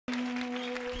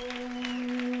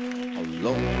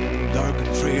Along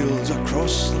darkened trails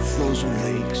across the frozen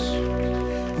lakes,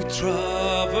 we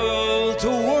travel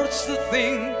towards the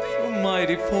thing through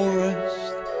mighty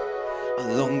forest.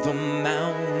 Along the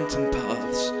mountain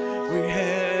paths, we're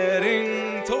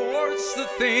heading towards the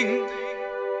thing.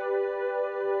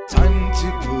 Time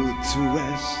to put to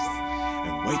rest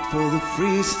and wait for the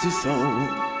freeze to thaw.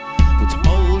 Put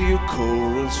all your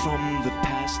corals from the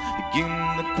past, begin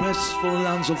the quest for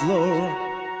lands of lore.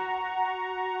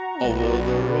 Over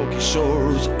the rocky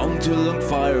shores, until long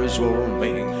fires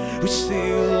warming, we're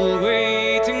still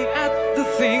waiting at the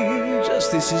thing.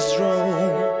 Justice is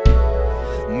drawn,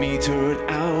 metered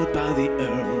out by the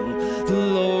earl. The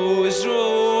law is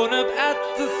drawn up at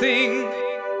the thing.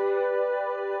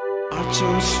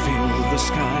 Archers fill the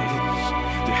skies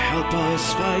to help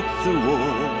us fight the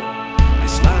war.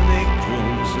 Icelandic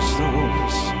runes the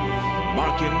stones,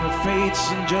 marking the fates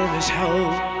and journeys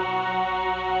held.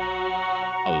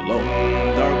 Along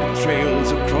darkened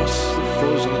trails across the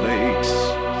frozen lakes,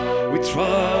 we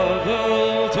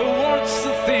travel towards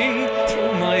the thing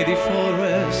through mighty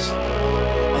forests.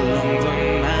 Along the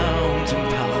mountain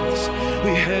paths,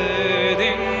 we're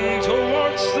heading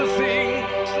towards the thing.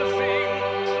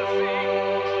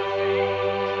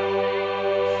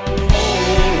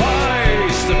 All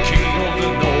rise, the king of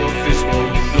the north is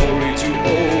born. Glory to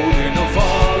Odin, our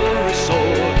father is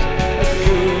sword. A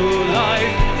good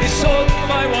life is sought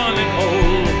by one and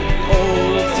all.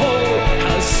 All foe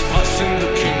has passed in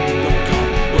the kingdom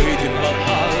come, waiting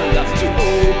Valhalla to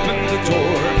open the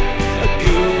door. A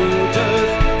good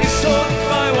earth is sought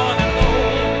by one and all.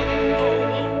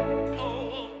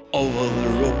 Over the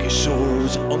rocky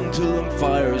shores, until long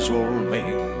fires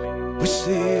warming, we're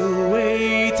still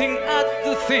waiting at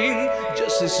the thing.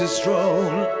 Justice is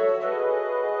drawn,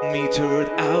 metered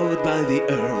out by the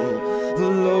earl. The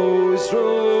law is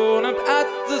drawn up at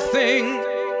the thing.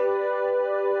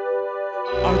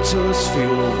 Archers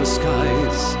fill the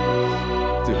skies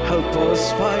to help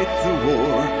us fight the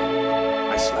war.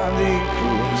 Icelandic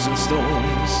runes and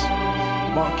stones,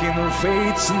 marking our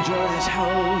fates and journeys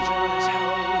held.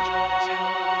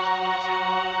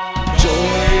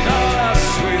 Join us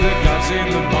with the gods in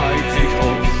the mighty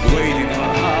hall, waiting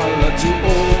Valhalla to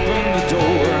open the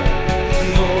door.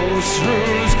 Those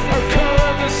runes are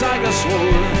curved as Saga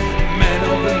swore. Men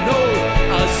of the north,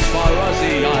 as far as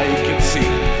the eye can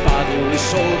see, battle is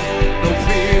sold, no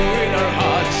fear in our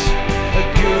hearts. A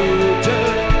good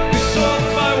earth is sought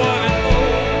by one and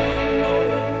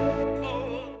all.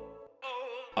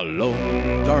 Along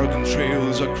darkened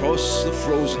trails across the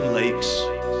frozen lakes,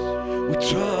 we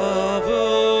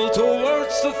travel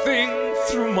towards the thing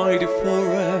through mighty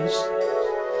forests.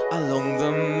 Along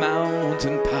the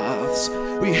mountain paths,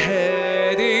 we're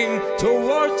heading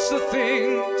towards the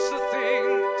thing.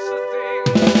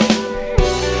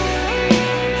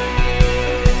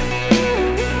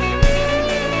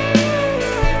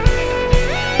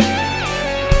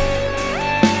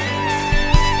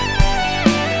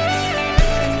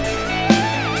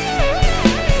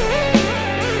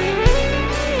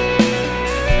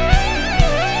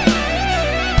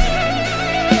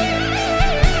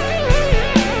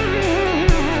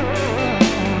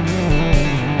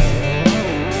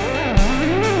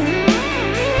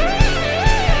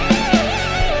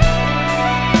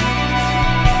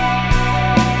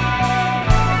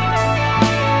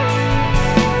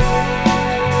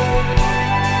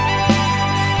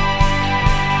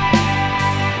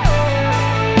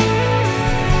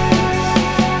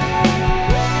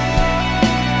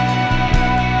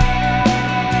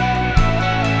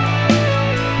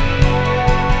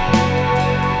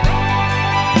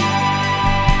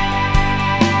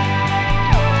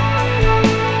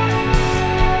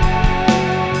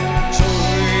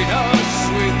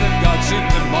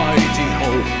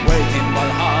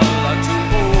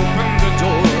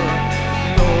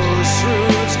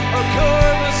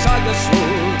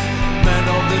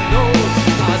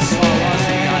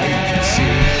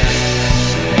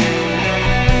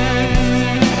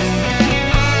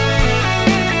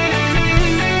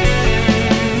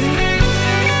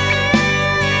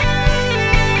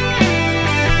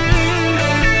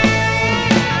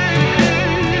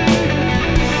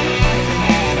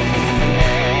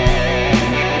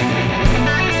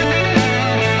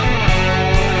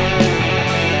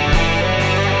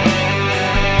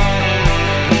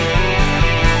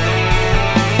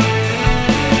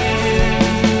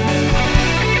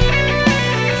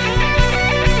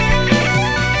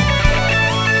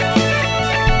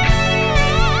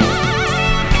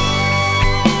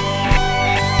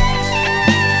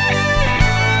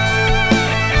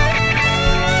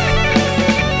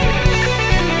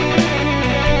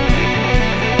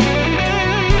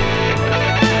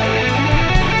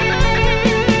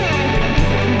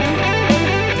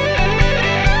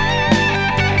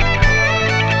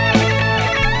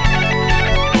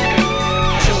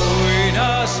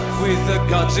 with the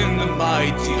gods in the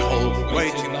mighty hall,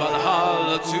 waiting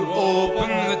Valhalla to open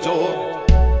the door.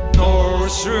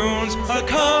 Norse runes are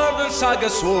carved and saga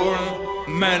sworn,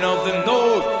 men of the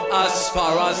north as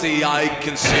far as the eye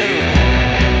can see.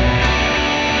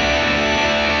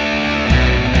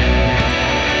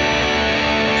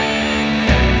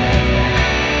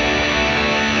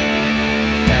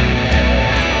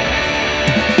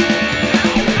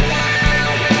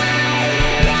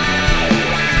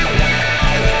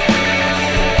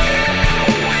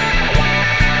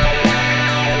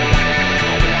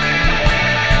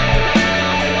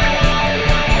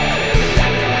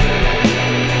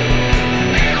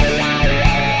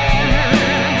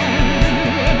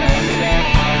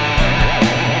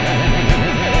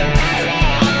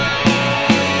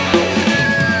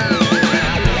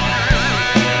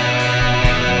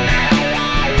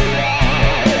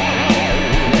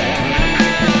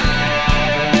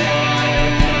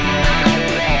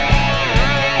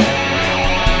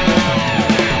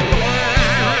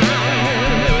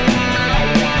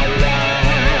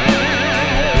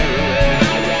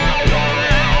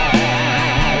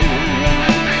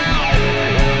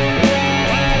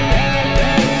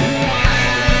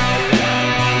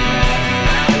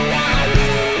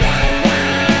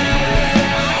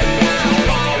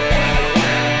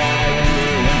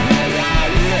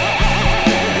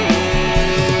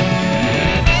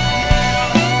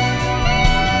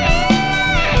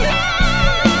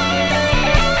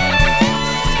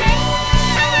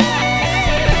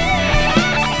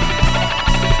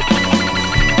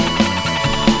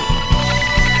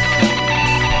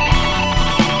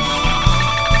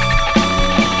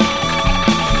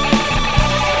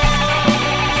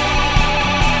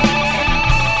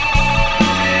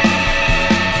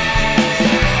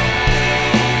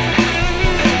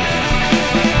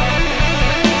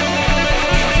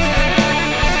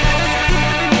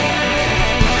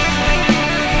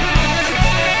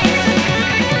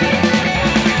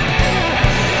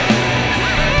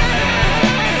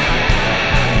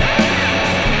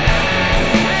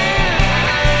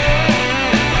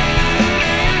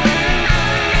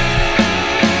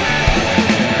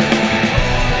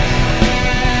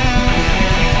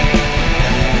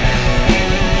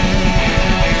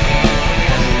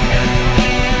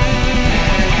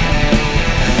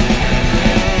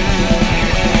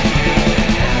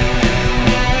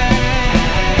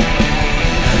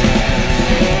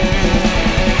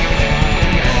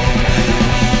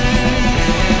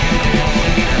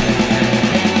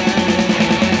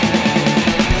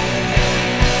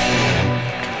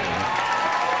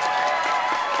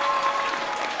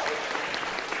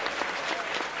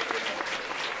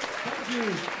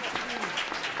 Thank you.